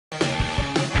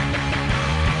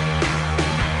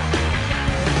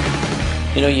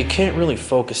You know, you can't really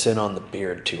focus in on the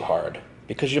beard too hard,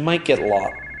 because you might get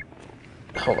lost.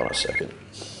 Hold on a second.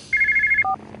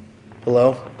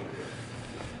 Hello?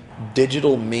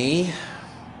 Digital me?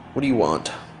 What do you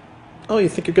want? Oh, you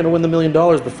think you're gonna win the $1 million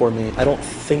before me? I don't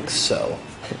think so.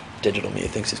 Digital me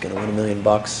thinks he's gonna win $1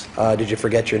 million. Did you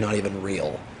forget you're not even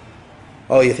real?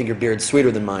 Oh, you think your beard's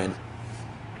sweeter than mine?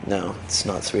 No, it's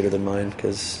not sweeter than mine,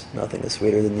 because nothing is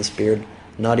sweeter than this beard.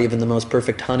 Not even the most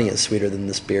perfect honey is sweeter than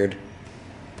this beard.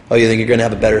 Oh, you think you're gonna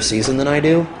have a better season than I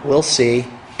do? We'll see.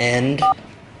 End.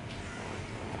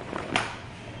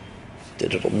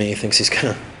 Digital me thinks he's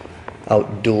gonna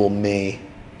outduel me.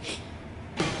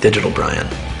 Digital Brian,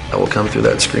 I will come through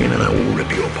that screen and I will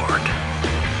rip you apart.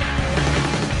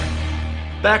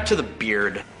 Back to the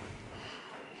beard.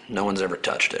 No one's ever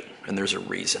touched it, and there's a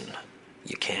reason.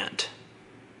 You can't.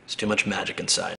 There's too much magic inside.